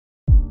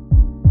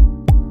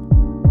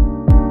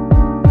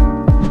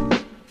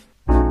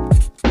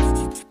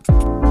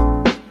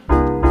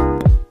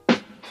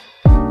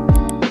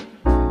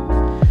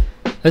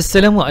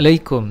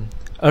Assalamualaikum.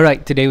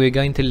 Alright, today we're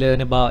going to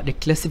learn about the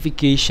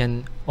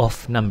classification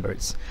of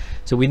numbers.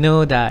 So we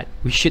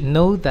should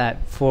know that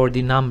for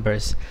the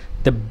numbers,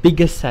 the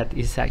biggest set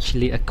is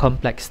actually a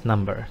complex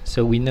number.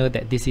 So we know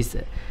that this is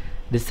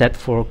the set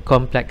for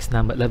complex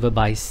number level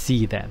by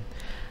C then.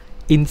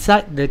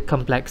 Inside the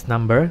complex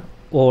number,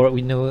 or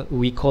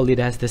we call it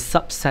as the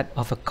subset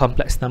of a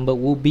complex number,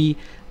 will be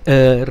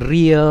a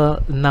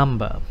real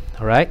number.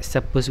 Alright,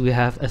 suppose we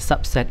have a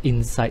subset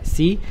inside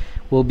C,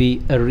 will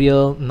be a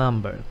real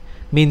number.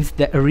 Means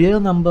that a real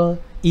number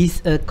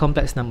is a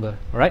complex number,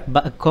 right?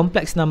 But a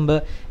complex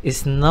number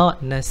is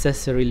not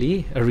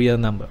necessarily a real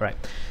number, right?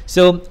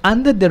 So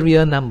under the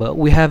real number,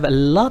 we have a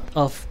lot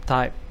of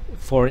type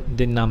for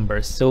the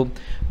numbers. So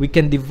we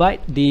can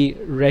divide the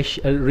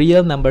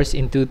real numbers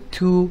into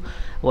two,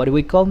 what do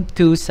we call,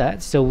 two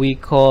sets. So we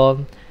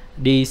call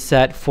the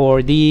set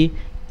for the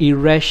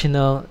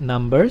irrational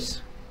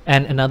numbers,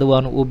 and another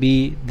one will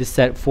be the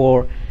set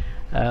for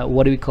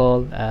what do we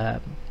call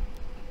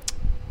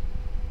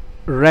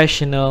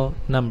rational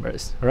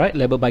numbers, right?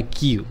 Labeled by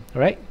Q,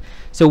 right?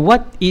 So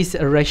what is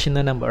a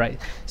rational number, right?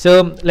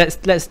 So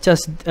let's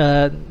just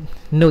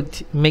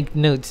make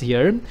notes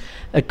here.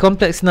 A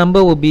complex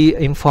number will be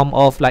in form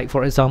of, like,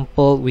 for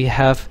example, we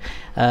have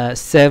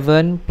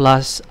 7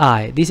 plus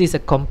I. This is a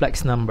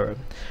complex number,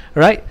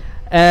 right?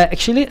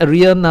 Actually, a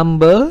real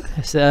number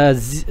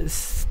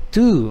is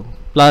 2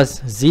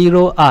 plus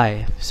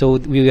 0i, so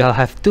we will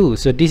have 2.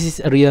 So this is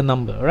a real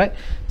number, right?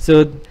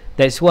 So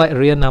that's why a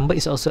real number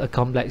is also a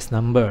complex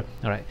number.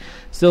 All right,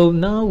 so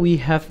now we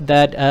have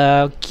that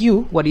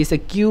Q. What is a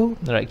Q?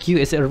 All right, Q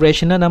is a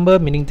rational number,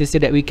 meaning to say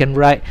that we can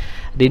write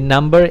the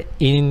number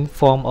in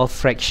form of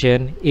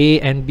fraction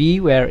A and B,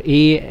 where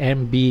A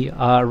and B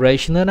are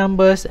rational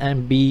numbers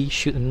and B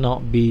should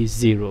not be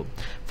 0.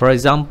 For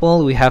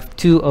example, we have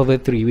 2 over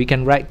 3. We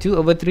can write 2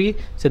 over 3,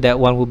 so that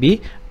one will be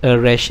a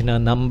rational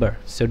number.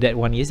 So that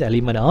one is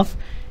element of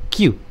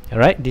Q. All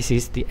right, this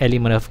is the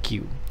element of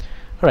Q.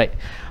 All right,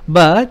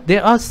 but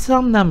there are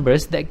some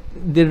numbers that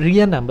there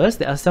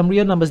are some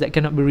real numbers that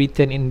cannot be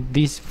written in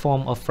this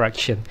form of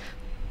fraction.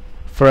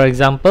 For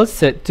example,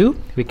 set 2,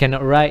 we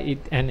cannot write it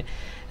and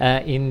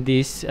in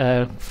this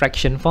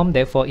fraction form,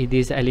 therefore it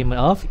is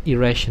element of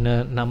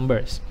irrational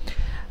numbers.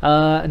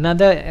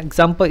 Another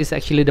example is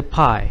actually the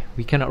pi.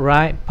 We cannot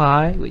write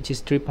pi, which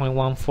is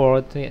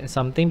 3.14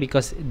 something,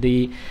 because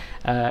the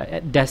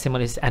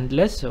decimal is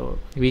endless, so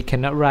we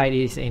cannot write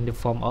it in the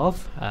form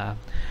of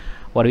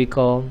what we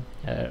call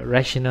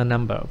rational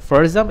number.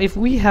 For example, if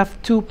we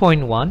have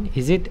 2.1,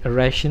 is it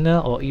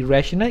rational or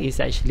irrational?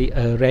 It's actually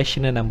a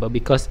rational number,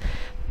 because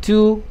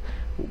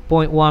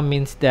 2.1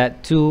 means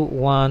that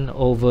 1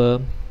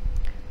 over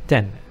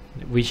 10,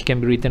 which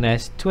can be written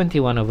as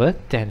 21 over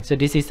 10. So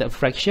this is a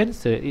fraction,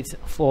 so it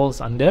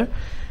falls under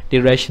the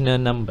rational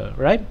number,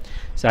 right?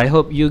 So I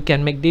hope you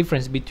can make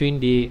difference between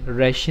the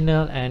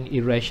rational and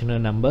irrational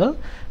number.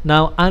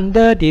 Now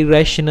under the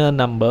rational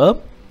number,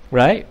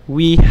 right,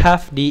 we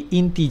have the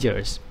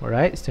integers. All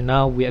right, so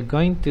now we are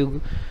going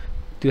to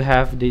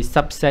have the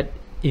subset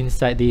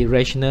inside the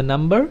rational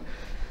number.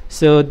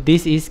 So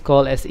this is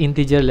called as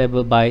integer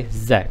labeled by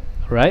Z,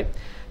 right?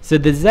 So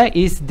the Z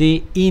is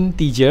the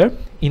integer.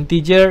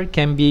 Integer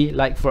can be,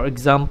 like, for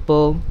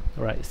example,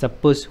 right,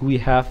 suppose we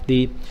have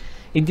the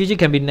integer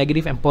can be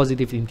negative and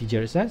positive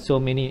integers. So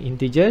many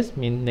integers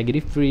mean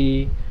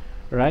 -3,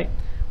 right?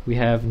 We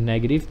have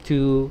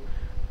 -2,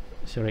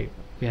 sorry,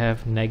 we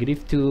have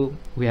 -2,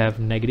 we have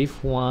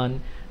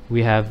 -1,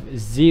 we have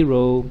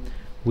 0,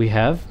 we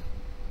have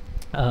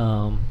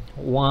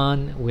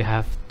 1, we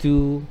have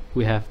 2,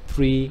 we have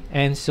 3,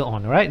 and so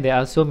on, right? There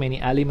are so many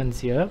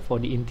elements here for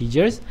the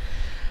integers.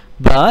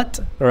 But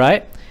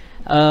right,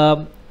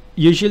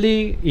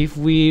 usually if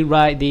we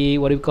write the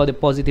what we call the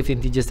positive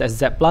integers as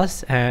Z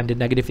plus and the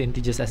negative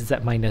integers as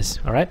Z minus,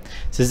 all right?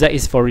 So Z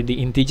is for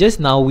the integers.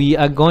 Now we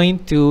are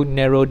going to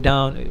narrow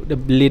down a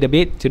little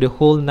bit to the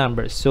whole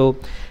numbers. So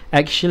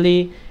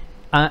actually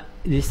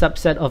the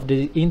subset of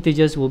the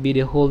integers will be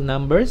the whole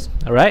numbers.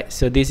 All right,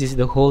 so this is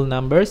the whole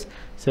numbers,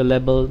 so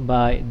labeled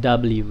by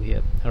W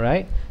here. All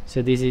right,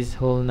 so this is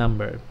whole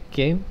number.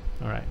 Okay,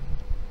 all right,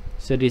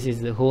 so this is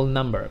the whole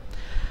number.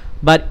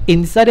 But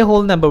inside the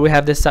whole number, we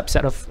have the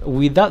subset of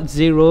without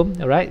 0,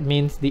 right?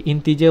 Means the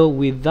integer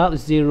without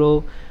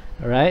 0,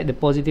 right? The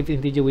positive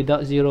integer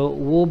without 0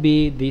 will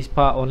be this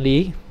part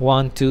only,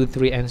 1, 2,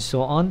 3, and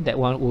so on.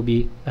 That one will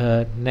be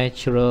a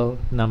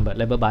natural number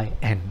labeled by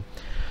N,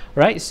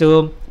 right?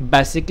 So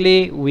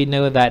basically, we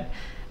know that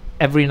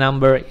every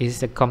number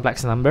is a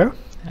complex number,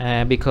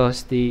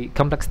 because the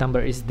complex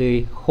number is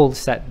the whole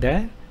set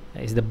there,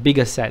 is the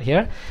biggest set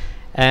here,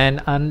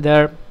 and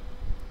under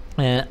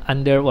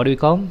what do we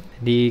call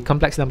the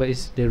complex number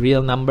is the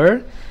real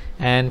number,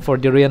 and for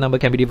the real number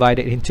can be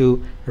divided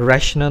into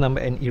rational number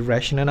and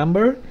irrational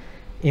number.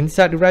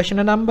 Inside the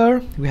rational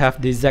number, we have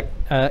the Z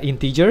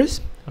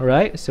integers. All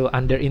right, so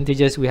under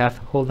integers we have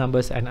whole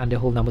numbers, and under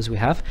whole numbers we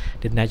have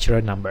the natural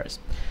numbers.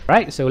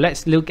 Right, so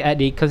let's look at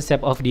the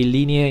concept of the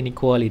linear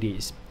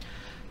inequalities.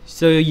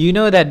 So you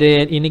know that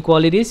the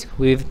inequalities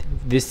with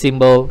this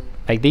symbol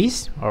like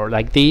this or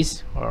like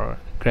this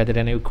or greater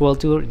than or equal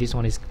to, this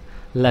one is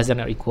less than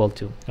or equal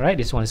to. All right,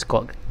 this one is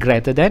called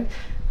greater than,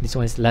 this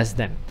one is less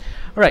than.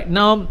 All right,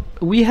 now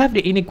we have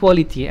the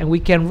inequality and we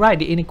can write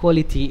the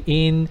inequality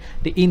in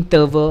the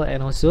interval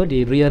and also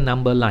the real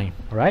number line.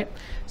 All right,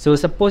 so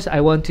suppose I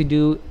want to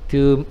do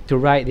to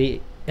write the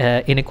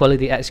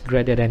inequality x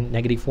greater than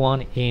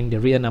 -1 in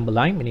the real number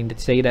line, meaning to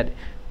say that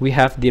we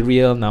have the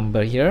real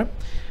number here.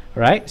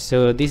 Right,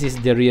 so this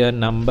is the real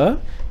number,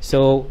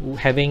 so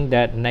having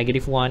that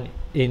 -1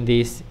 in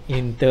this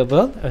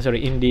interval,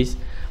 in this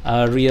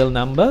real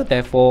number,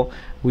 therefore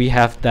we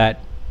have that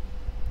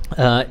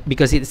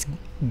because it's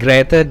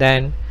greater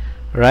than,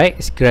 right,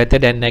 it's greater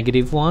than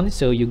 -1,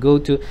 so you go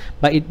to,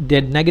 but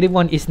the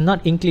 -1 is not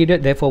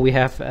included, therefore we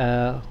have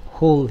a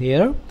hole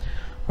here.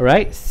 All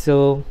right,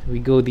 so we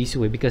go this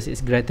way because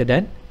it's greater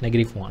than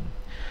 -1.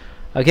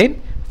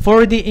 Okay,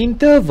 for the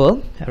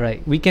interval, all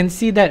right, we can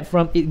see that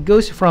from it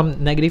goes from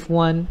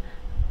 -1,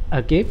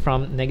 okay,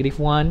 from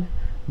 -1,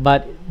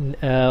 but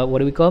what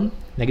do we call,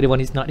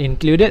 -1 is not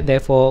included,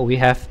 therefore we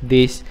have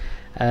this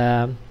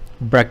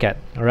bracket.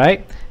 All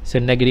right, so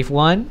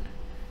 -1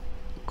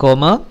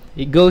 comma,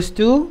 it goes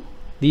to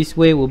this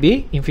way will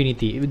be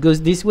infinity, if it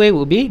goes this way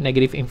will be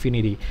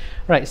 -infinity.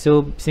 Right,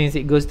 so since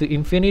it goes to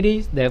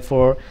infinity,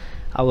 therefore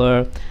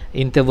our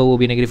interval will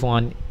be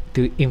 -1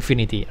 to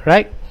infinity.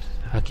 Right,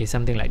 okay,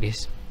 something like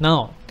this.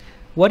 Now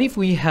what if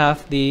we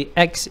have the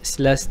x is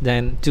less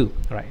than 2?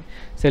 Right,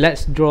 so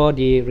let's draw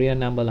the real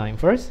number line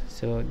first.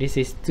 So this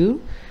is 2,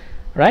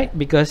 right,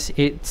 because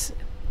it's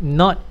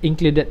not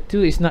included,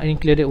 2 is not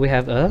included, we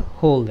have a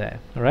hole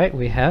there. All right,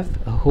 we have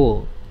a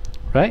hole,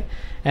 right,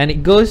 and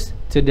it goes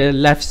to the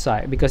left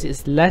side because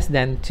it's less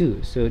than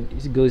 2, so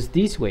it goes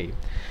this way,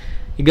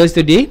 it goes to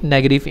the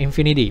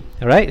 -infinity.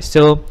 All right,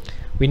 so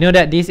we know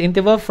that this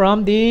interval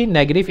from the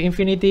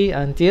 -infinity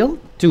until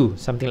 2,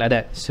 something like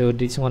that. So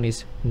this one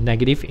is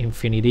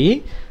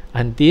 -infinity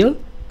until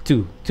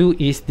 2. 2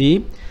 is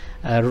the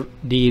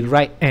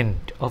right end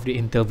of the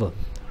interval.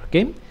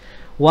 Okay,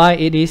 why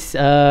it is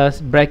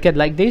bracket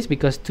like this?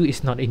 Because 2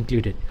 is not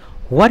included.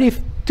 What if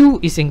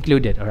 2 is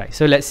included? All right,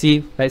 so let's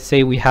see. Let's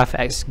say we have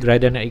x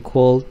greater than or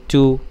equal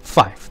to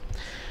 5.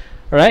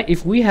 All right,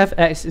 if we have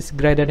x is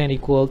greater than or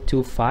equal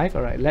to 5,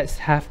 all right,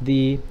 let's have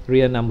the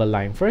real number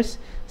line first.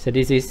 So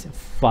this is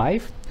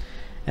 5,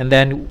 and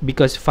then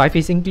because 5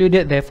 is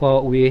included,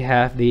 therefore we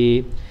have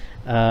the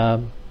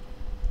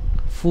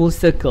full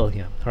circle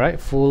here. All right,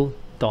 full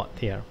dot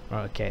here.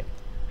 Okay,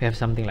 we have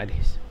something like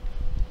this.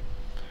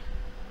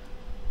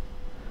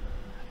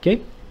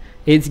 Okay,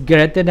 it's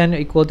greater than or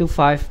equal to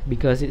 5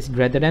 because it's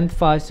greater than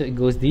 5, so it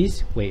goes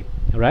this way.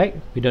 All right,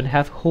 we don't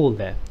have hole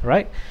there. All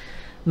right,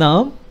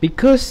 now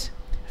because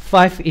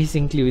 5 is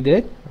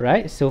included,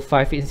 right, so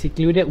 5 is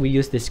included, we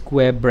use the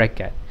square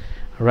bracket.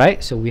 All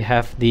right, so we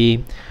have the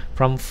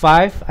from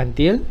 5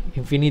 until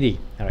infinity.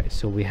 All right,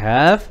 so we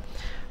have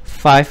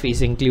 5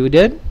 is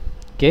included.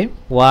 Okay,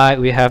 why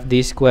we have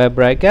this square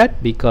bracket?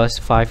 Because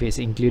 5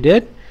 is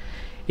included.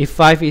 If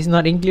 5 is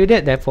not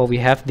included, therefore we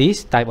have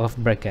this type of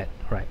bracket.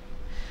 Right,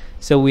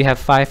 so we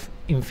have 5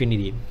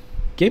 infinity.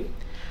 Okay,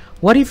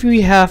 what if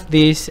we have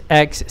this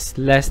x is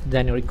less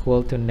than or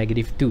equal to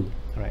 -2?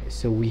 All right,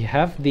 so we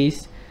have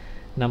this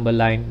number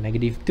line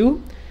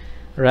 -2.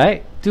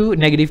 Right, 2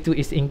 -2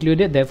 is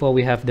included, therefore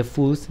we have the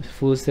full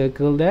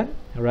circle there.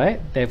 All right,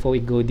 therefore we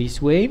go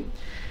this way,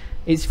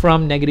 it's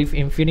from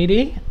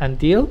 -infinity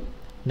until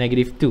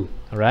 -2.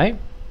 All right,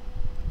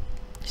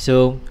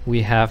 so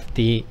we have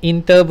the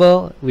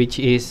interval which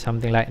is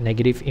something like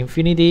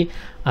 -infinity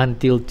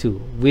until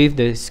 2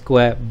 with the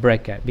square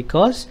bracket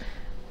because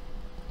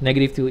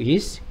 -2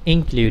 is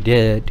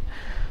included.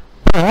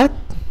 But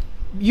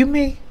you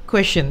may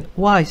question,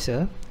 why,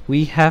 sir,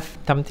 we have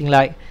something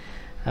like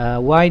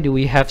why do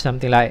we have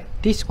something like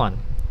this one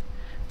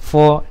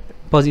for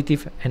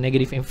positive and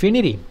negative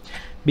infinity?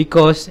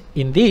 Because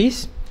in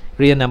this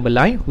real number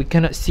line we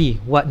cannot see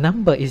what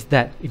number is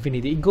that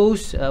infinity. It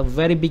goes a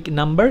very big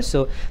number,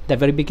 so that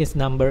very biggest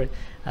number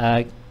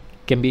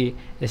can be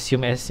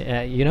assumed as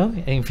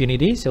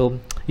infinity. So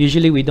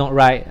usually we don't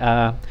write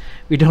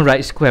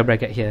square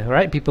bracket here,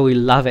 right? People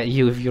will laugh at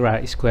you if you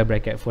write square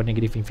bracket for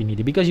negative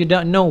infinity because you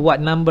don't know what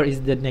number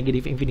is the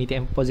negative infinity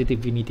and positive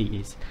infinity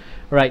is.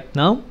 Right,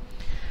 now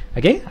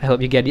okay, I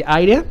hope you get the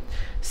idea.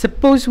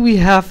 Suppose we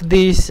have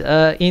this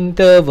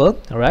interval.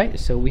 All right,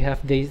 so we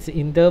have this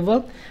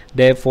interval,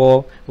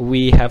 therefore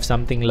we have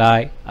something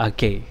like,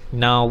 okay,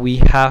 now we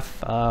have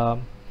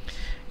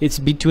it's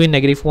between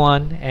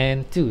 -1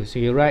 and 2, so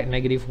you write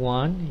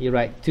 -1, you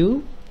write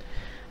 2.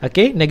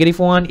 Okay,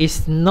 -1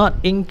 is not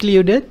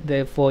included,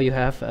 therefore you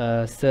have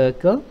a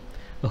circle,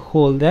 a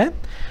hole there,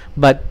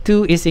 but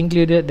 2 is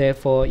included,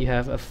 therefore you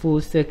have a full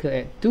circle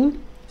at 2,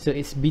 so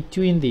it's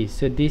between these.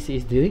 So this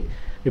is the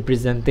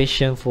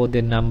representation for the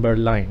number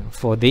line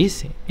for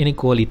this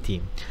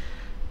inequality.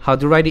 How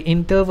to write the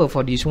interval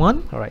for this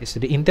one? All right,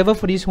 so the interval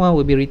for this one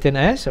will be written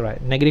as, all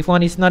right,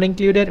 -1 is not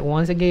included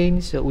once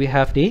again, so we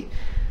have the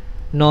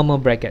normal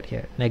bracket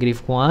here,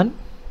 -1,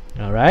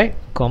 all right,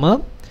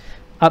 comma,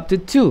 up to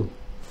 2.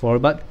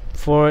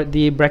 For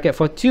the bracket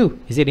for 2,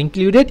 is it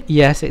included?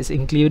 Yes, it's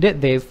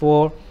included.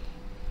 Therefore,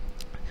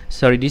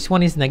 sorry, this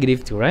one is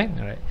 -2, right?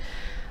 All right.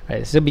 All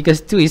right. So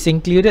because 2 is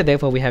included,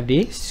 therefore we have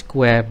the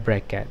square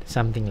bracket,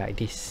 something like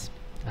this.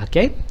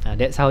 Okay,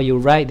 that's how you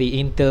write the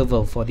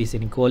interval for this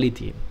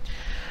inequality.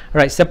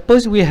 All right.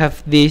 Suppose we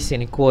have this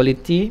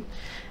inequality: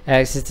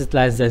 x is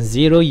less than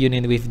 0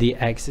 union with the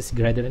x is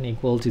greater than or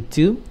equal to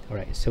 2. All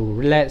right. So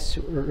let's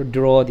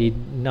draw the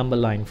number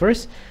line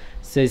first.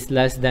 So it's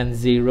less than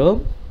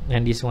 0,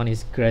 and this one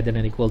is greater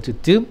than or equal to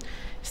 2.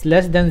 It's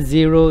less than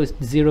 0.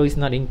 0 is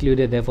not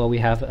included, therefore we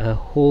have a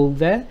hole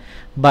there.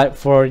 But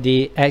for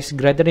the x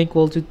greater than or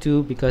equal to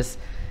 2, because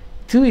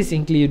 2 is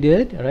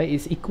included, right,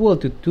 it's equal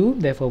to 2,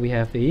 therefore we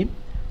have a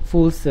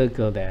full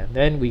circle there.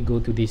 Then we go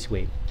to this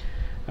way.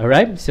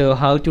 Alright, so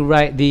how to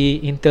write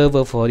the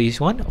interval for this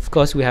one? Of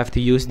course, we have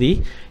to use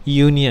the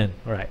union.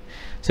 Alright,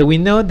 so we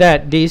know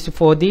that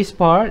for this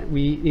part,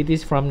 it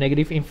is from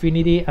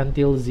 -infinity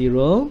until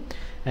 0,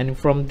 and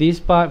from this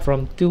part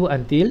from 2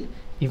 until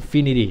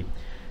infinity.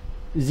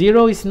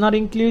 0 is not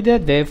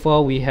included,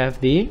 therefore we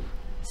have the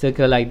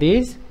circle like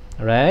this,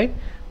 right?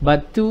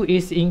 But 2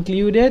 is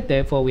included,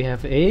 therefore we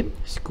have a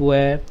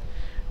square,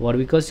 what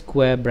we call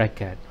square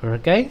bracket.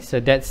 Okay, so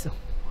that's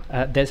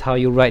how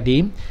you write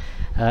the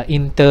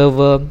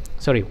interval,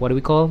 sorry, what do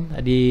we call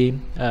the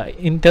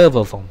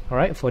interval form, all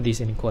right, for this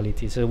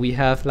inequality. So we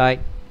have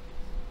like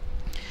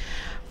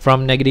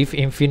from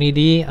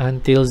 -infinity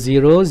until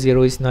 0,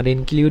 0 is not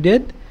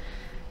included,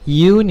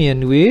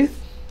 union with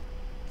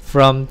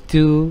from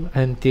 2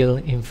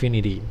 until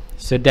infinity.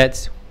 So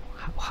that's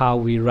how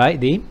we write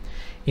the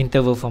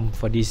interval form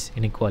for this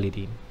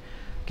inequality.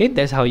 Okay,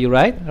 that's how you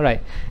write. All right,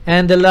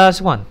 and the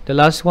last one,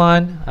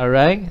 all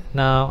right,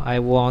 now I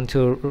want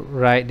to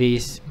write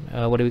this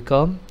what do we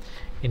call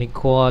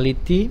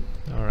inequality.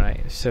 All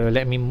right, so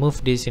let me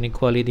move this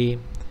inequality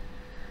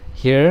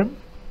here.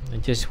 I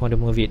just want to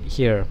move it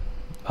here.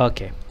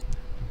 Okay,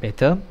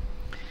 better.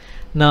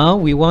 Now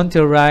we want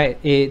to write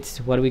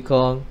its what we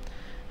call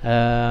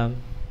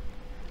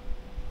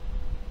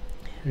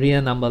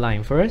real number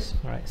line first.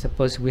 All right,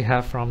 suppose we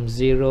have from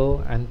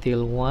 0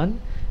 until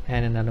 1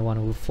 and another one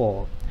with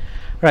 4.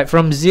 Right,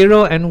 from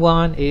 0 and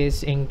 1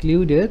 is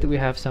included, we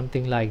have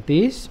something like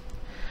this,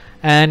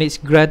 and it's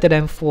greater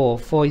than 4.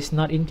 4 is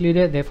not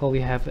included, therefore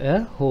we have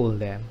a hole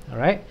there. All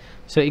right,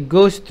 so it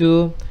goes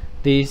to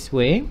this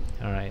way.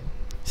 All right,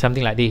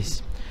 something like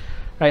this.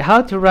 Right,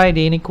 how to write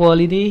the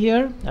inequality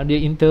here,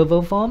 the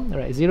interval form. All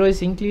right, 0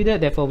 is included,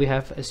 therefore we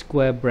have a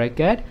square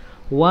bracket.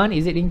 1,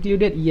 is it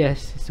included?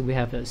 Yes, so we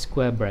have a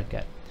square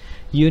bracket.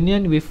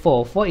 Union with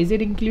 4. 4, is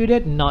it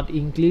included? Not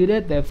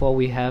included, therefore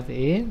we have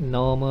a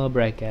normal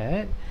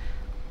bracket.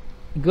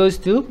 Goes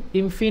to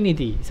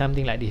infinity,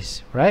 something like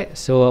this, right?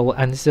 So our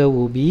answer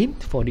will be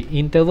for the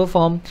interval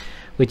form,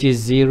 which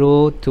is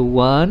 0 to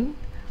 1,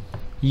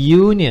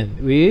 union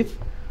with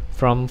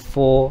from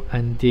 4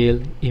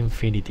 until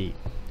infinity.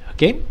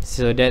 Okay,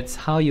 so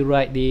that's how you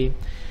write the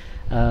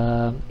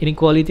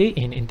inequality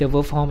in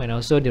interval form and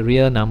also the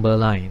real number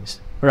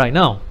lines. Right,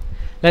 now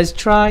let's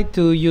try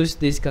to use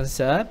these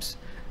concepts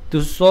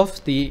to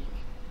solve the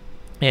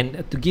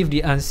and to give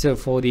the answer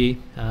for the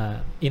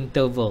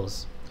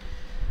intervals,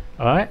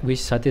 all right, which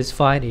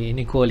satisfy the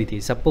inequality.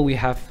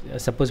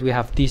 Suppose we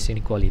have these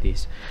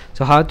inequalities.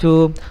 So how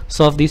to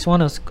solve this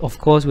one? Of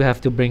course we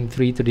have to bring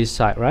 3 to this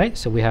side, right?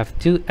 So we have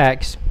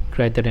 2x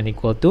greater than or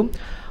equal to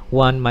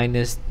 1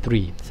 minus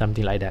 3,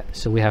 something like that.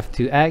 So we have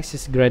 2x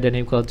is greater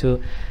than or equal to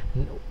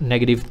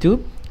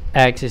 -2,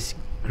 x is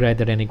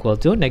greater than or equal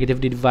to negative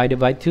divided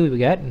by 2, we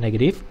get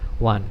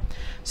 -1.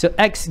 So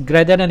x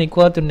greater than or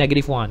equal to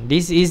 -1.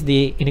 This is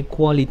the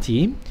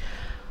inequality.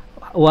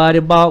 What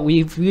about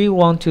if we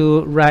want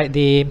to write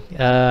the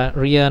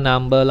real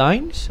number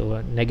line? So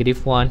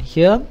 -1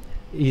 here,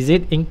 is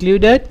it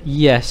included?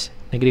 Yes,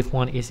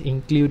 -1 is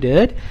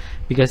included,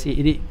 because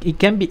it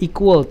can be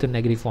equal to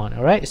 -1.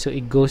 all right, so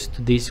it goes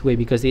to this way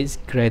because it's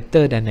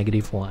greater than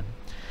 -1.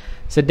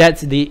 So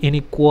that's the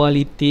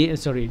inequality,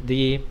 sorry,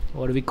 the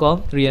what do we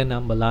call real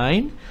number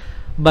line.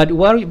 But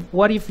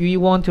what if we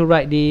want to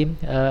write the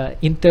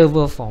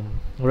interval form,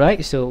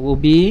 right? So it will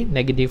be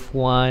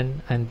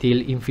 -1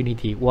 until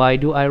infinity. Why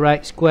do I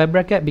write square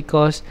bracket?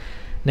 Because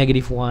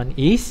 -1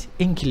 is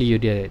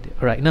included.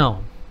 All right,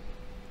 now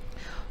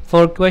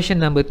for question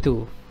number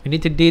 2, we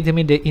need to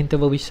determine the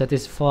interval which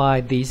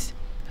satisfy this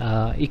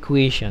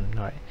equation.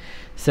 All right,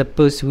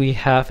 suppose we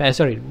have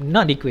sorry,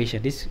 not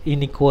equation, this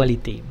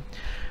inequality,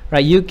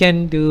 right? You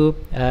can do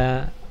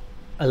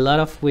a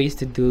lot of ways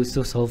to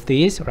solve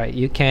this, right?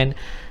 You can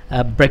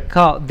break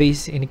out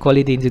this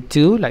inequality into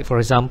 2. Like for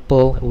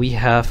example, we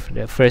have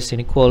the first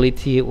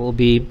inequality will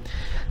be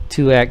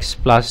 2x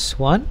plus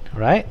 1,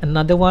 right?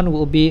 Another one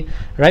will be,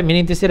 right,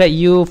 meaning to say that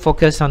you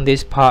focus on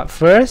this part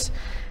first,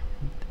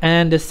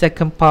 and the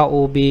second part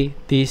will be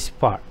this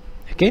part.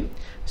 Okay,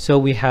 so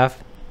we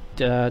have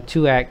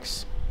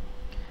 2x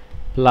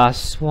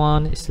plus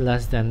 1 is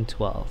less than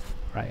 12.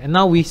 right? And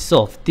now we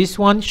solve. This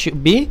one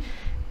should be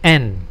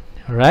n,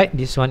 right?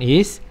 This one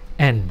is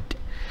n.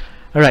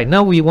 All right,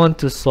 now we want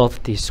to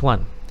solve this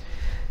one.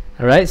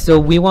 All right, so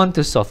we want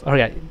to solve. All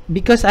right,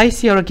 because I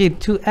see, okay,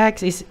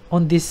 2x is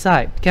on this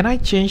side. Can I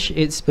change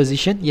its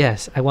position?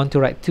 Yes, I want to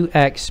write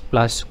 2x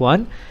plus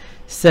 1,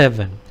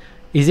 7.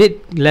 Is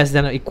it less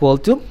than or equal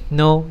to?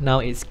 No, now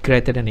it's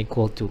greater than or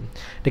equal to.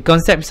 The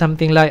concept is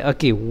something like,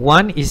 okay,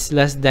 1 is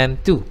less than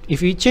 2.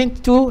 If you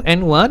change 2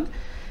 and 1,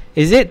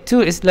 is it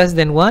 2 is less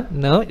than 1?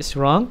 No, it's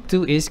wrong.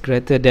 2 is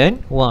greater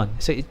than 1.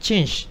 So it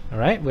changed, all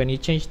right? When you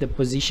change the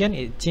position,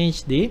 it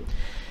changed the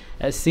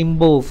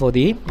symbol for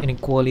the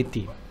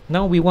inequality.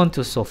 Now we want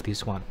to solve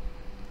this one.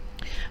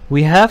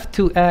 We have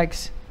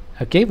 2x.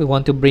 Okay, we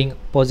want to bring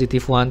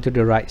positive 1 to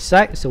the right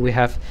side. So we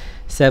have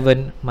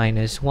 7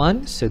 minus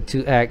 1. So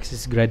 2x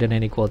is greater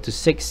than or equal to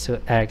 6.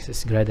 So x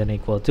is greater than or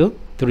equal to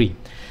 3.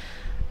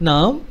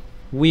 Now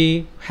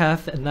we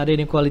have another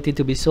inequality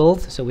to be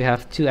solved. So we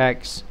have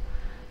 2x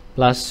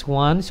plus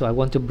 1. So I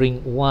want to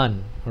bring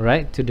 1,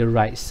 right, to the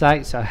right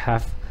side. So I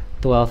have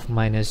 12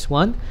 minus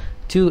 1.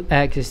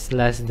 2x is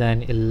less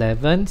than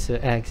 11. So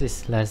x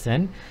is less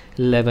than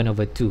 11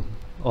 over 2,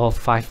 or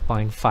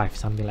 5.5,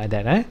 something like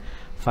that,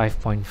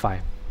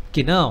 5.5.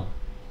 Okay, now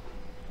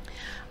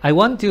I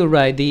want to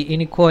write the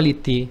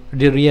inequality,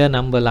 the real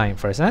number line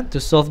first. To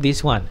solve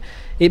this one,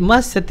 it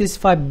must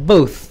satisfy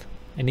both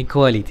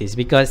inequalities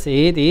because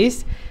it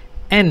is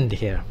n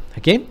here.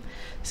 Okay,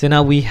 so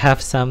now we have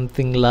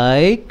something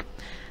like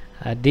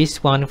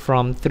this one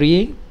from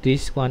 3,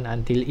 this one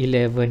until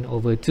 11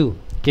 over 2.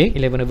 Okay,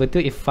 11 over 2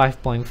 is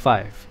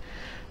 5.5.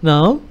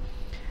 Now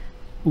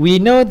we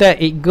know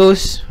that it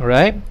goes,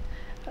 right,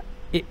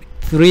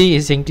 3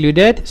 is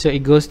included, so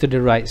it goes to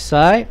the right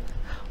side.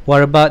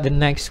 What about the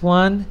next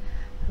one?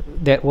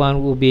 That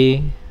one will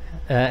be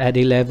at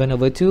 11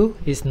 over 2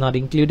 is not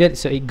included,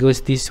 so it goes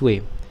this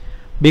way.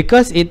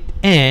 Because it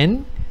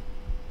n,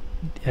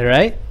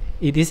 right,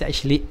 it is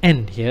actually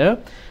n here,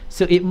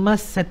 so it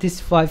must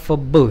satisfy for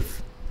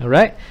both. All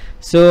right,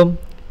 so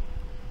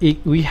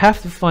we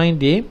have to find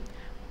the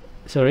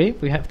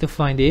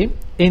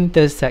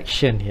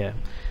intersection here.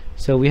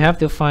 So we have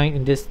to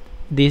find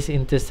this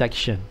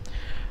intersection,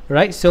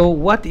 right? So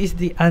what is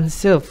the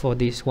answer for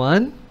this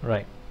one?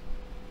 Right,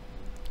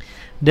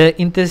 the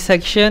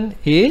intersection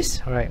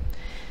is, right,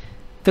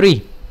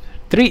 3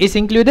 is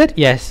included.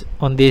 Yes,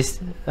 on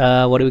this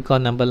what do we call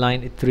number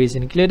line, 3 is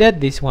included.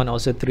 This one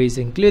also 3 is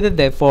included,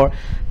 therefore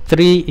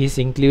 3 is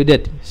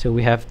included. So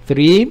we have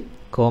 3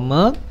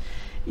 comma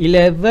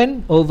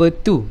 11 over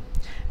 2.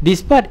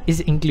 This part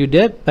is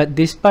included, but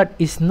this part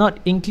is not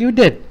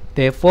included.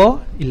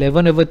 Therefore,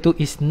 11 over 2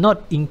 is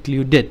not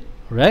included,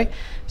 right?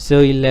 So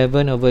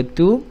 11 over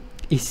 2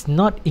 is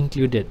not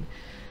included,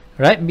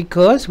 right?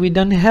 Because we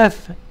don't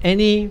have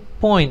any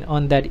point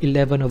on that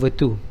 11 over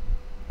 2.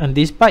 On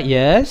this part,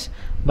 yes,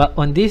 but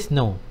on this,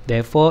 no.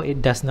 Therefore,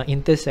 it does not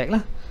intersect,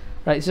 lah.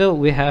 Right? So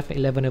we have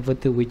 11 over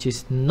 2, which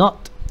is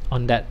not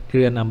on that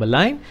real number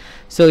line.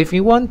 So if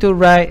you want to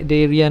write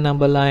the real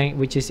number line,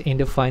 which is in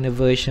the final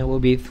version, will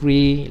be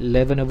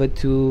 11 over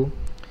 2.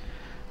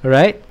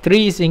 Right,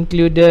 3 is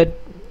included.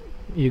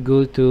 You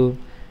go to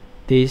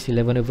this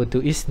 11 over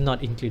 2 is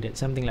not included,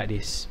 something like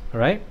this.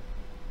 All right,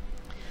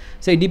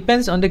 so it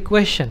depends on the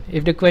question.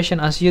 If the question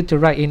asks you to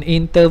write in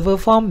interval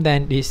form,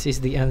 then this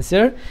is the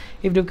answer.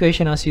 If the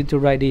question asks you to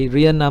write the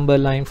real number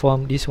line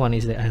form, this one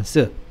is the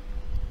answer.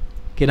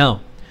 Okay,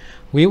 now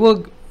we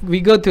go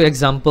to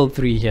example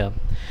 3 here.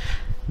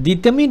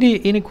 Determine the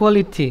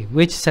inequality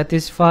which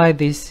satisfy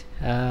this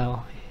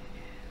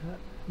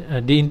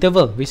the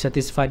interval which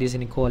satisfy this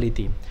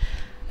inequality.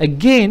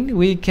 Again,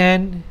 we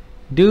can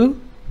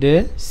do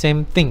the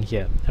same thing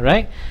here. All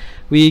right,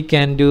 we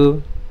can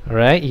do, all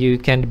right, you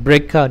can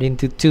break out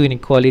into two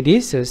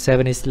inequalities. So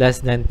 7 is less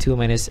than 2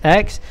 minus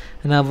x.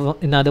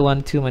 Another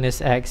one, 2 minus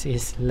x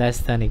is less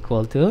than or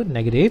equal to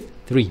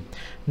 -3.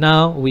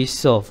 Now we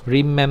solve.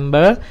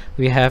 Remember,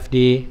 we have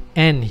the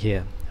n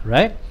here,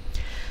 right?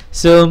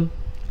 So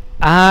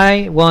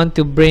I want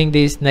to bring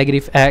this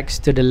 -x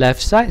to the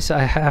left side, so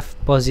I have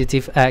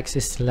positive x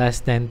is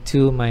less than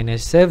 2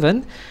 minus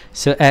 7.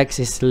 So x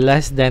is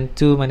less than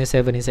 2 minus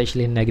 7 is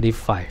actually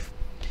 -5.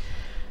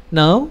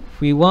 Now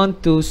we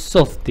want to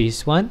solve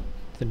this one.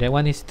 So that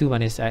one is 2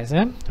 minus x.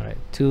 Alright,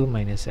 2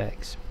 minus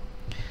x.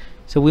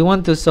 So we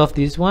want to solve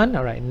this one.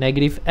 Alright,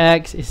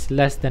 -x is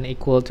less than or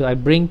equal to, I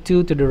bring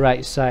 2 to the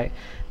right side,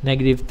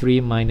 -3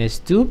 minus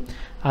 2.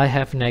 I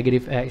have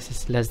 -x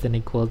is less than or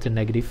equal to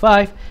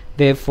 -5.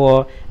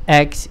 Therefore,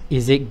 x,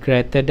 is it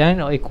greater than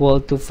or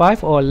equal to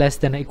 5 or less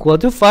than or equal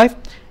to 5?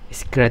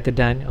 It's greater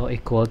than or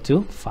equal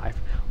to 5.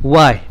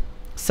 Why?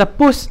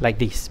 Suppose like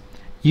this.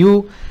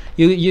 You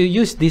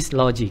use this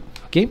logic.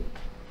 Okay.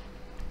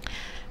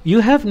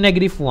 You have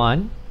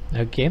 -1.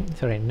 Okay.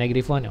 Sorry,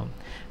 -1. No.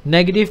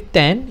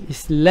 -10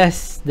 is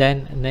less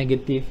than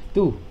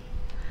 -2.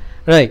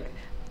 Right.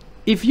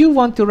 If you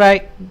want to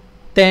write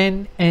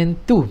 10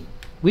 and 2,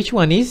 which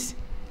one is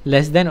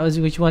less than or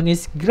which one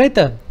is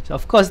greater? So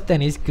of course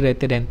 10 is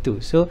greater than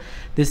 2, so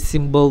the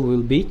symbol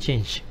will be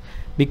changed.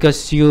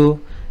 because you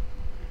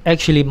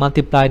actually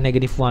multiply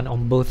 -1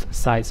 on both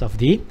sides of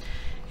the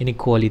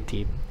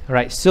inequality.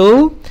 Right,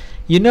 so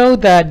you know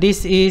that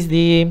this is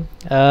the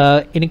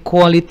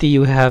inequality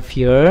you have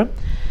here.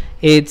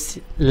 It's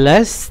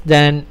less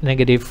than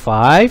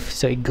 -5,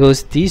 so it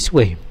goes this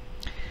way,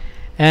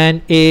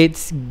 and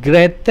it's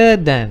greater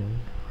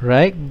than,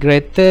 right,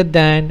 greater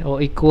than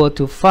or equal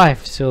to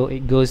 5, so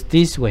it goes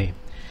this way.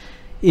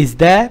 Is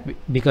that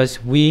because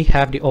we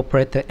have the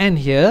operator and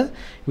here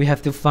we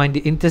have to find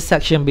the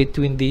intersection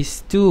between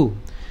these two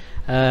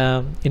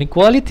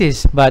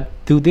inequalities, but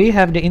do they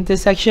have the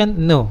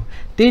intersection? No,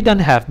 they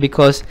don't have,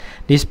 because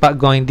this part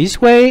going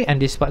this way and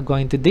this part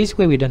going to this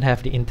way, we don't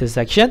have the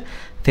intersection,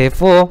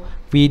 therefore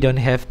we don't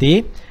have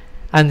the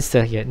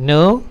answer here.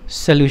 No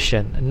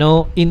solution,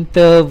 no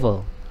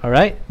interval. All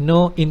right,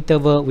 no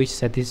interval which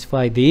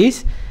satisfy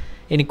these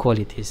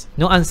inequalities.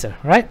 No answer,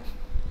 right?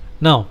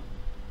 Now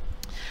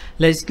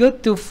let's go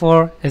to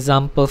for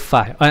example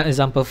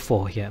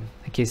 4 here.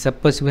 Okay,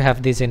 suppose we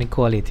have this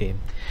inequality.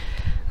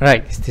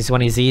 Right, this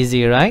one is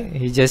easy, right?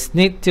 You just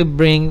need to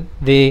bring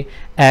the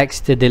x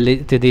to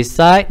this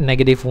side,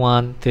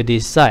 -1 to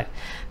this side.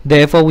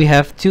 Therefore we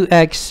have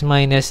 2x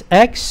minus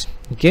x,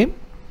 okay,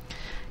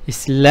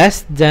 is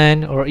less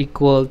than or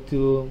equal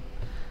to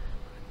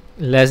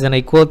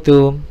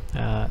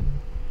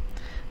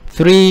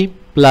 3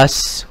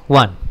 plus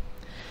 1.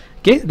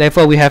 Okay,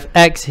 therefore we have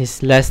x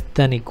is less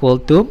than equal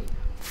to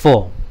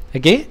 4.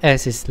 Okay,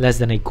 x is less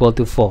than equal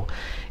to 4.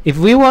 If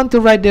we want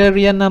to write the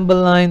real number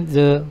line,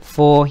 the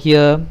 4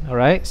 here, all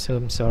right, so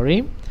I'm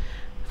sorry,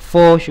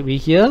 4 should be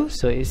here,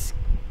 so it's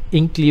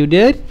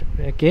included.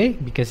 Okay,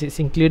 because it's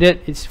included,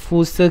 it's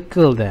full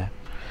circle there,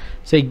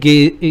 so it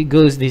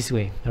goes this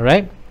way, all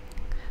right,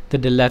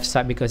 to the left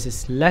side, because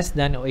it's less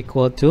than or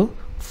equal to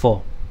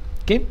 4.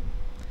 Okay,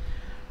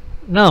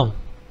 now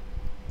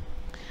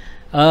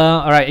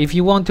all right, if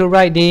you want to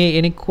write the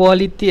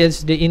inequality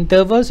as the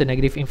interval, so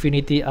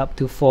 -infinity up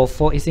to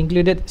 4 is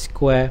included,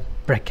 square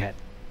bracket.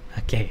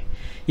 Okay,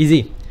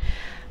 easy.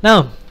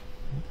 Now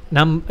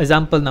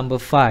example number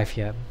 5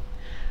 here,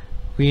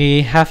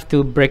 we have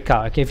to break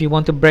out. Okay, if you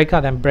want to break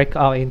out, then break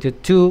out into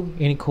two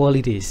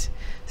inequalities.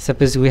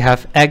 Suppose we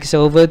have x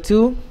over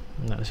 2,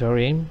 no,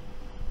 sorry,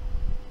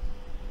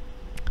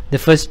 the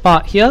first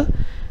part here,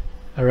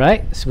 all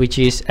right, which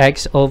is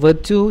x over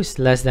 2 is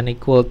less than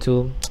equal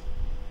to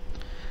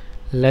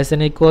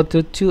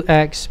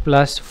 2x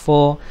plus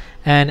 4,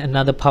 and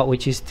another part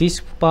which is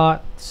this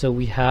part, so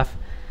we have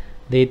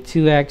the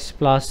 2x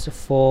plus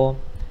 4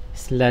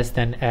 is less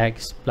than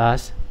x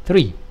plus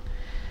 3.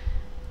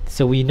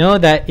 So we know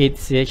that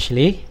it's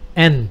actually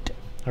end.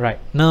 All right,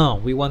 now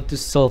we want to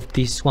solve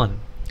this one.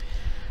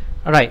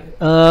 All right,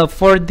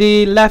 for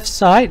the left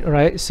side, all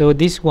right, so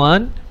this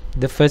one,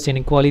 the first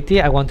inequality,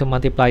 I want to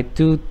multiply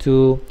 2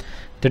 to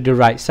the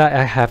right side.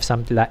 I have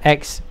something like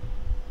x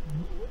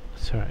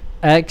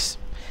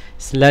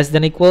is less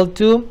than equal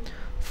to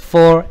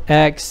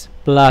 4x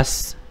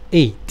plus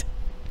 8.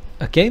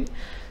 Okay,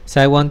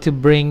 so I want to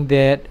bring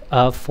that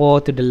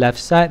 4 to the left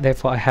side,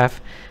 therefore I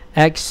have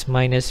x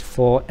minus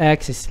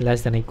 4x is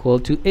less than equal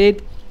to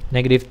 8,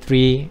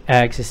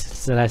 -3x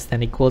is less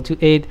than equal to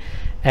 8,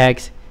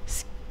 x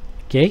is,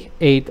 okay,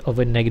 8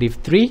 over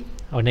 -3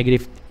 or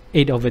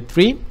 -8 over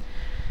 3.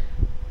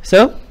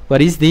 So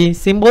what is the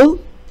symbol?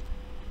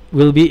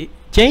 Will be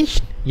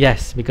changed?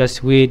 Yes,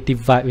 because we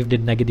divide with the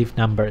negative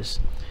numbers.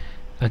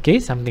 Okay,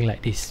 something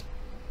like this.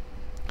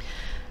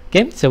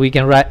 Okay, so we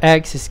can write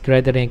x is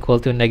greater than equal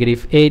to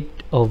 -8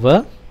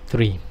 over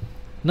 3.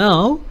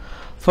 Now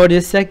for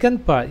the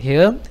second part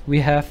here,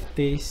 we have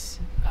this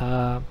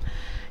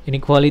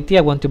inequality.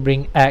 I want to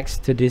bring x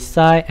to this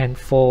side and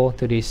 4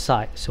 to this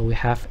side, so we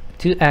have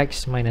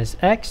 2x minus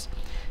x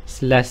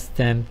is less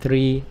than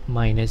 3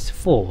 minus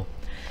 4.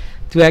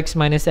 2x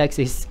minus x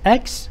is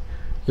x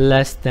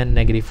less than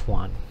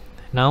 -1.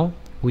 Now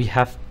we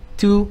have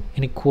two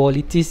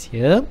inequalities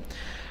here.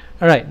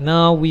 All right,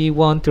 now we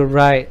want to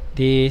write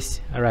this.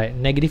 All right,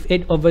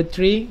 -8 over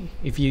 3,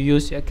 if you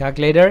use a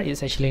calculator,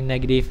 it's actually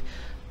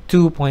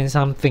 -2 point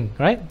something,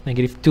 right?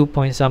 -2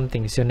 point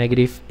something. So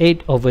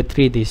 -8 over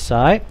 3 this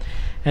side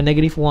and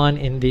 -1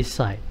 in this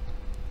side.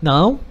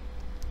 Now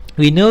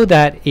we know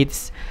that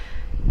it's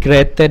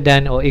greater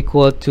than or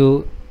equal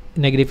to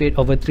 -8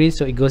 over 3,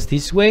 so it goes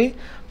this way.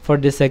 For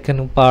the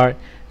second part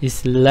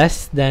is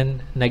less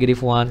than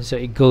 -1, so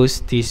it goes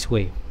this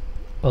way.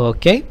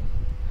 Okay,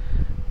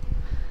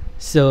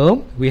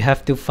 so we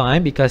have to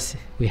find, because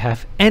we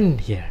have n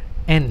here,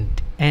 n,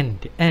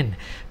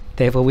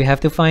 therefore we have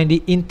to find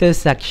the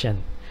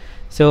intersection.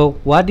 So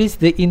what is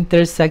the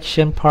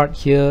intersection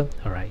part here?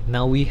 All right,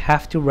 now we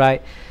have to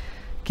write.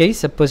 Okay,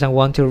 suppose I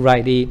want to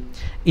write the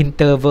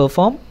interval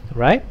form,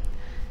 right?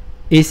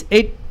 Is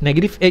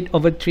 -8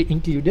 over 3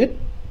 included?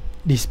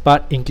 This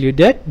part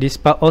included, this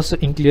part also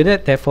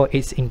included, therefore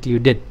it's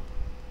included.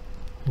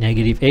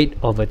 -8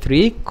 over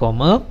 3,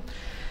 comma,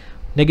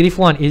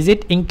 -1, is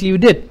it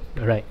included?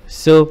 Right,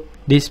 so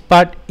this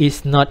part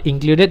is not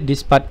included,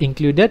 this part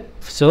included,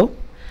 so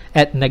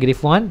at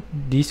 -1.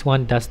 This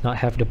one does not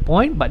have the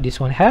point, but this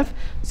one have,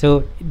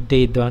 so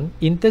they don't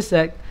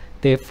intersect.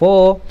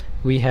 Therefore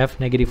we have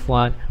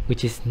 -1,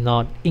 which is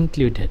not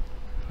included.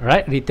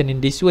 Right, written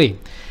in this way.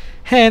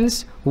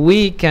 Hence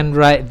we can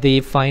write the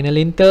final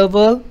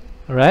interval.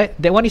 Right,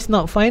 that one is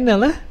not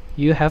final.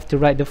 You have to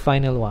write the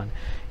final one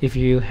if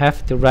you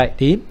have to write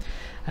the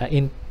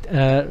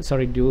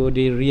do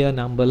the real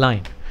number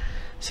line.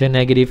 So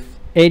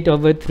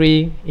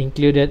 -8/3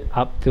 included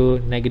up to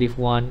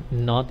 -1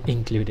 not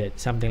included,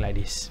 something like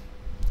this.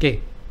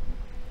 Okay,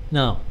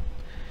 now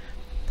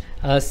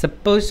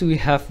suppose we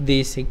have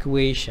this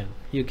equation.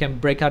 You can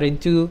break out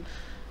into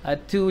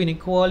two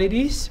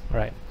inequalities,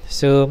 right?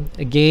 So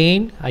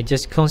again, I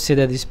just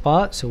consider this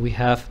part. So we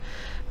have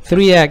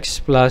 3x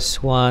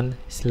plus 1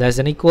 is less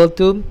than or equal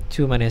to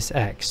 2 minus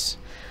x.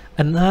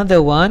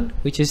 Another one,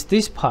 which is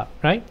this part,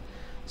 right?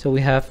 So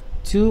we have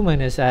 2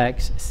 minus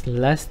x is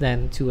less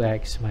than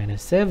 2x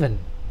minus 7.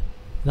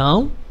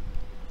 Now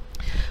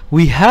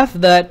we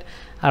have that.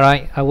 All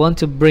right, I want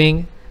to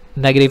bring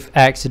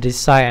 -x to this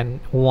side and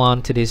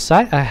 1 to this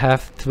side. I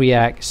have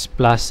 3x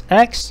plus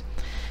x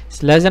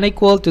is less than or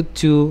equal to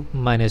 2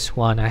 minus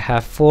 1. I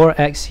have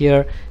 4x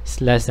here is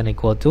less than or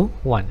equal to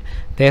 1.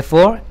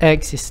 Therefore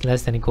x is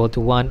less than or equal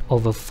to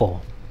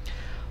 1/4.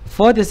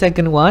 For the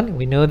second one,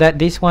 we know that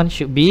this one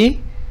should be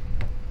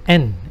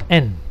n,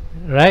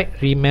 right?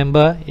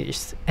 Remember,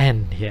 it's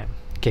n here.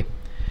 Okay.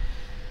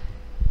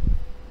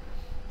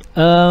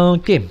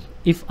 Okay,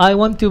 if I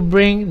want to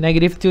bring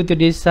 -2 to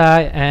this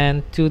side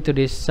and 2 to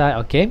this side,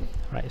 okay,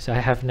 right, so I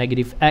have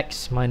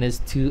 -x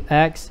minus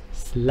 2x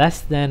is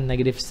less than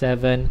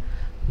 -7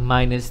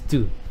 minus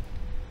 2.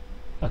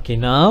 Okay,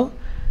 now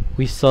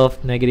we solve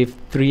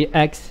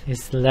 -3x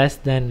is less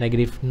than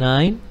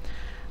 -9.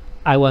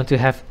 I want to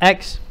have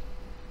x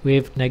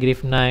with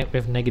 -9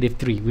 with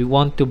 -3. We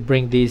want to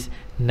bring this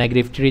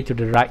 -3 to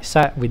the right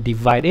side. We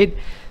divide it.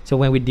 So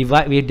when we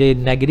divide with the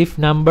negative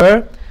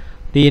number,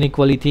 the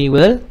inequality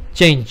will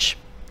change.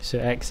 So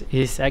x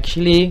is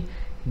actually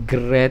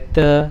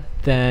greater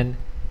than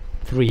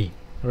 3,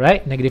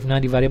 right?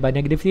 -9 divided by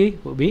 -3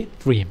 will be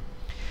 3.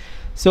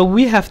 So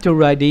we have to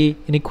write the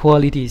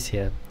inequalities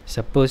here.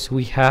 Suppose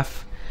we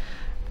have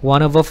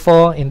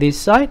 1/4 in this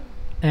side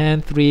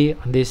and 3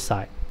 on this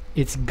side.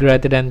 It's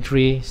greater than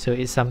 3, so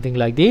it's something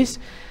like this.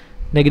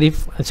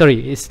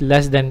 It's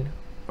less than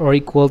or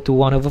equal to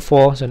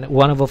 1/4, so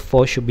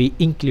 1/4 should be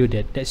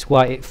included. That's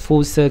why it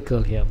full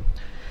circle here.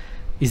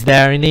 Is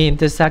there any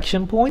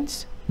intersection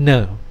points?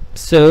 No.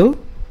 So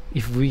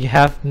if we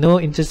have no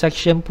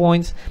intersection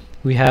points,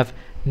 we have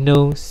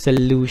no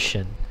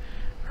solution,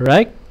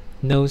 right?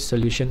 No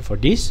solution for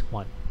this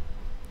one.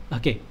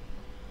 Okay,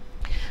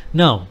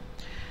 now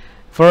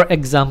for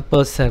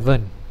example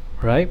 7,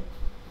 right?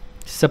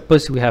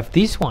 Suppose we have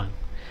this one.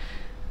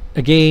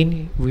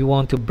 Again, we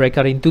want to break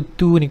out into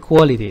two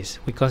inequalities.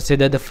 We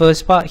consider the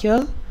first part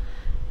here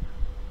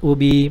will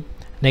be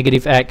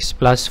 -x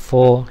plus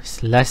 4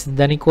 is less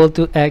than or equal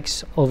to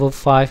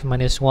x/5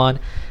 minus 1,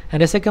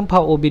 and the second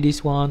part will be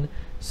this one.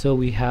 So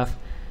we have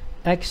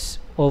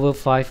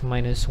x/5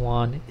 minus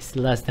 1 is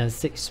less than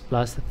 6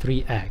 plus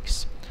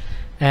 3x,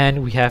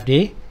 and we have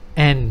the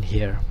n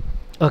here.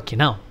 Okay,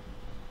 now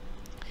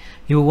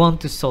you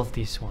want to solve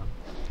this one,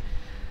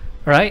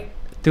 right?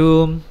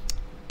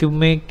 To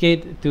make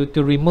it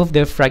to remove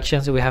the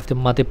fractions, we have to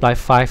multiply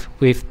 5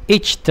 with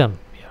each term,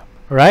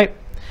 right?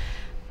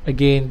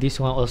 Again, this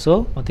one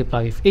also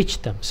multiply with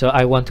each term. So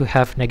I want to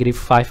have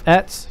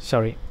 -5x.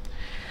 Sorry,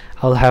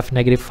 I'll have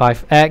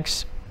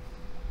 -5x.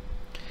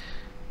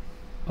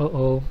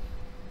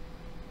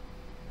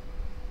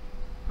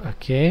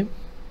 Okay,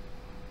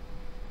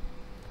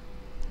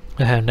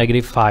 I have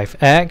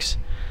 -5x.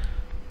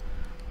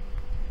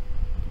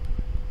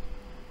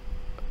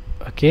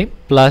 Okay,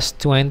 plus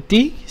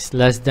 20 is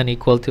less than or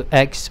equal to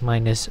x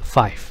minus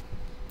 5.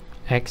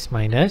 X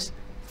minus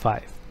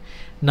 5.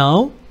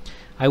 Now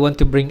I want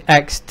to bring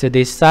x to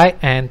this side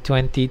and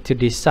 20 to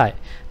this side.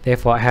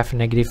 Therefore I have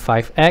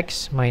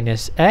 -5x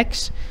minus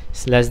x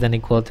is less than or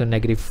equal to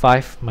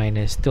 -5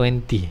 minus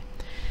 20.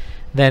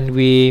 Then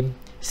we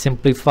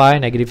simplify.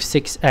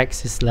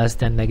 -6x is less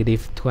than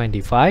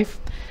 -25.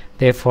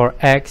 Therefore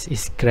x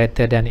is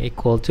greater than or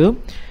equal to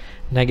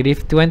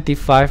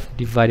 -25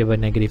 divided by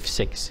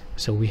 -6.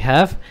 So we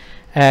have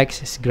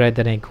x is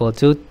greater than or equal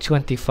to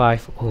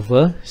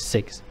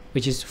 25/6,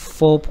 which is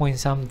 4 point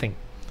something,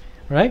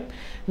 right?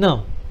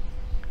 Now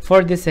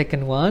for the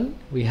second one,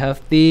 we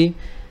have the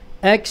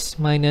x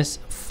minus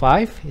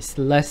 5 is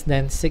less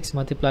than 6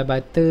 multiplied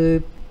by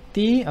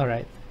 30, all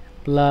right,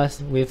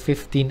 plus with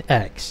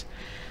 15x.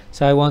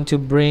 So I want to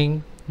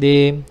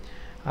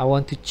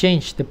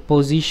change the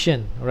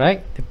position,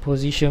 right? The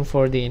position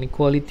for the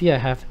inequality. I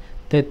have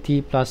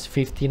 30 plus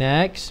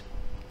 15x.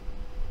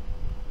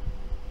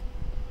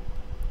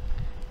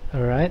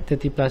 All right,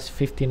 30 plus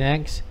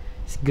 15x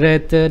is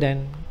greater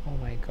than, oh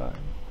my god,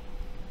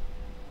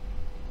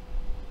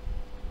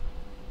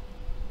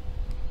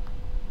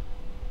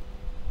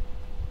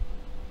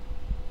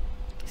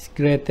 it's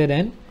greater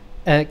than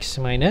x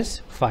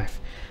minus 5.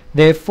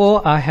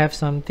 Therefore I have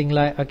something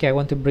like, okay, I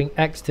want to bring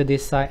x to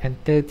this side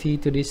and 30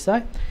 to this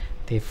side.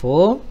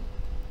 Therefore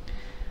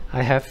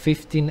I have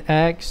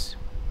 15x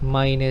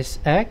minus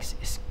x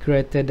is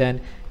greater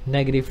than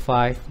negative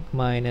 5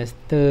 minus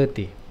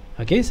 30.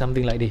 Okay,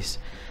 something like this.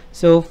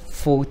 So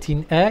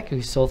 14x,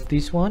 we solve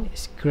this one,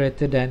 is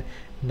greater than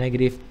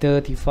negative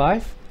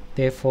 35.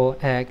 Therefore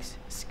x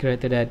is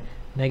greater than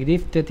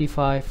negative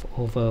 35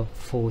 over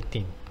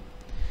 14.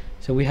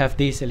 So we have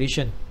this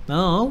solution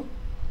now.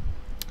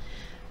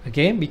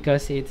 Okay,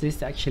 because it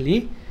is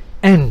actually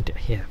and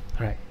here.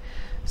 Right,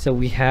 so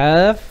we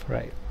have,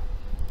 right,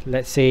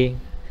 let's say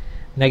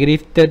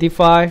negative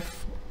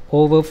 35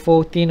 over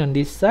 14 on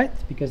this side,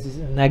 because it's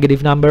a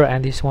negative number,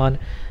 and this one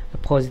a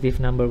positive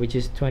number, which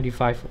is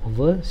 25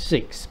 over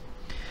 6.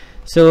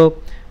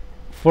 So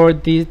for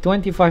the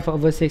 25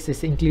 over 6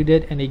 is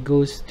included and it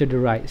goes to the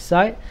right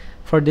side.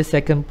 For the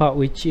second part,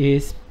 which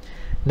is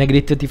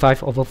negative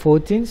 35 over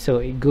 14, so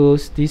it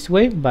goes this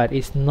way, but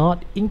it's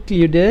not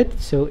included,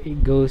 so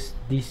it goes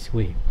this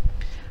way.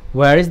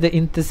 Where is the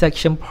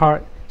intersection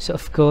part? So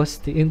of course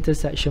the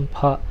intersection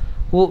part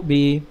would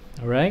be,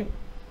 all right,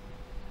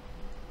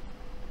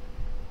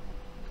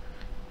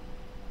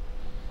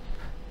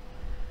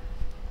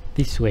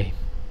 this way.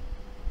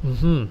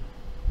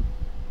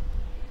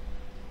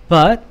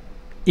 But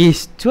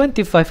is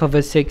 25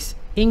 over 6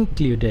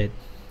 included?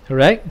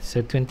 Right,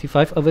 so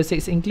 25 over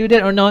 6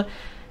 included or not?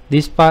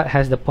 This part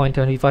has the point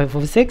 25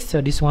 over 6,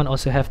 so this one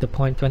also have the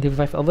point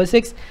 25 over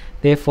 6.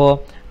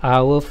 Therefore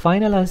our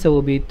final answer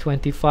will be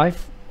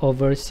 25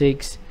 over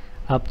 6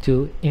 up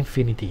to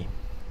infinity.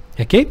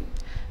 Okay,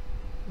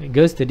 it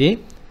goes to the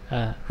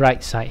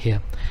right side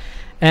here.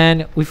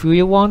 And if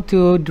we want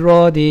to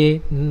draw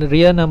the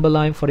real number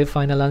line for the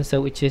final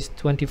answer, which is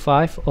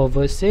 25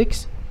 over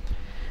 6,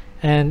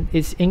 and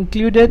it's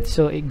included,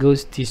 so it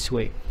goes this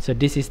way. So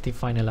this is the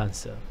final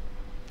answer.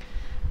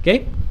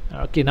 Okay,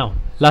 now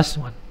last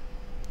one.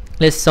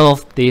 Let's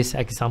solve this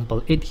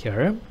example 8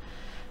 here.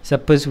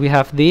 Suppose we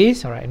have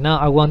this. All right, now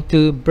I want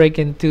to break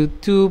into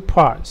two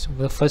parts.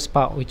 The first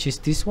part, which is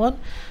this one,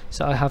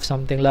 so I have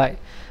something like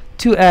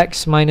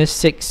 2x minus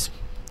 6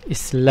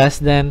 is less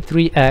than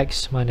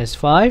 3x minus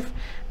 5.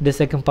 The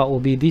second part will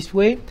be this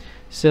way,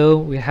 so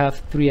we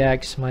have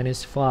 3x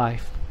minus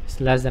 5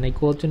 is less than or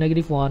equal to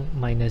negative 1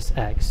 minus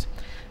x.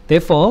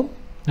 Therefore,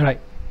 all right,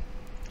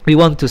 we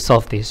want to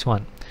solve this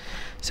one.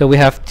 So we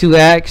have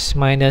 2x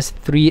minus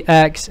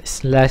 3x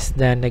is less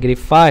than negative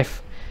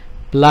 5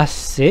 plus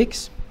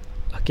 6.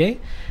 Okay,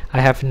 I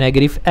have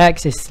negative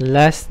x is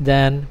less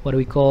than what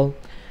we call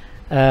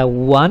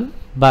 1,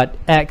 but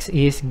x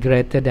is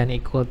greater than or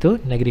equal to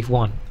negative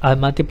 1. I'll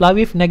multiply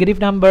with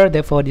negative number,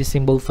 therefore the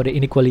symbol for the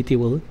inequality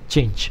will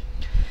change.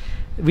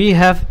 We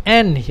have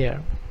n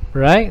here,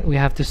 right? We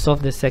have to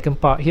solve the second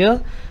part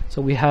here.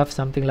 So we have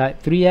something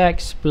like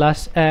 3x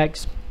plus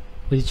x,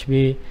 which will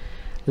be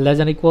less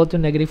than or equal to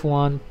negative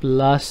 1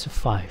 plus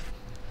 5.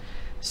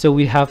 So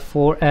we have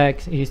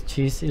 4x which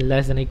is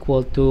less than or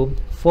equal to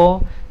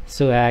 4,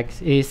 so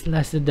x is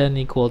less than or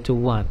equal to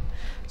 1.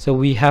 So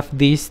we have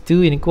these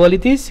two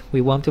inequalities.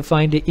 We want to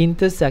find the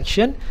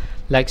intersection.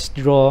 Let's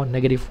draw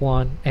negative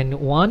 1 and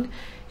 1.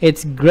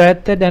 It's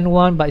greater than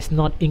 1, but it's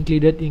not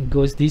included. It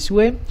goes this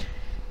way.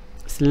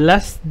 It's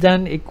less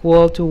than or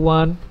equal to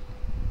 1,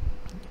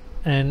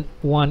 and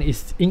 1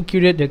 is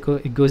included,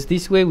 it goes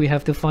this way. We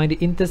have to find the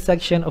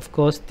intersection, of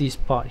course, this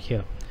part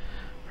here,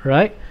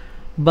 right?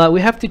 But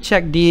we have to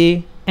check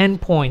the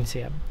endpoints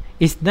here.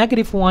 Is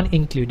negative 1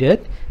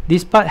 included?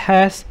 This part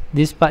has,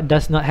 this part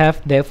does not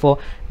have, therefore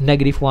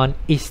negative 1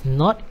 is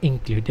not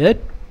included.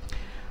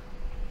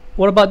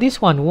 What about this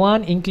one?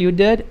 1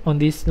 included on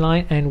this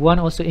line and 1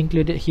 also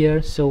included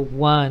here, so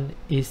 1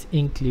 is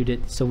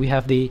included. So we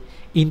have the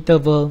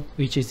interval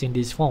which is in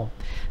this form.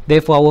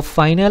 Therefore our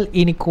final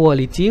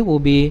inequality will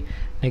be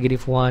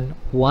negative 1,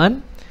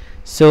 1.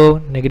 So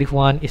negative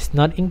 1 is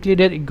not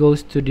included, it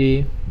goes to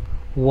the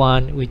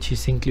 1 which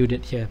is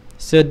included here.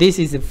 So this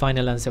is the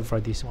final answer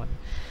for this one.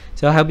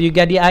 So I hope you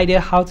get the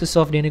idea how to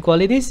solve the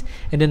inequalities.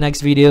 In the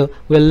next video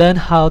we'll learn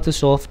how to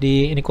solve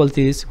the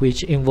inequalities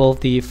which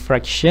involve the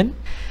fraction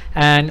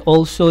and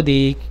also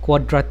the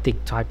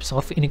quadratic types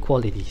of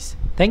inequalities.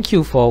 Thank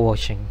you for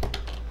watching.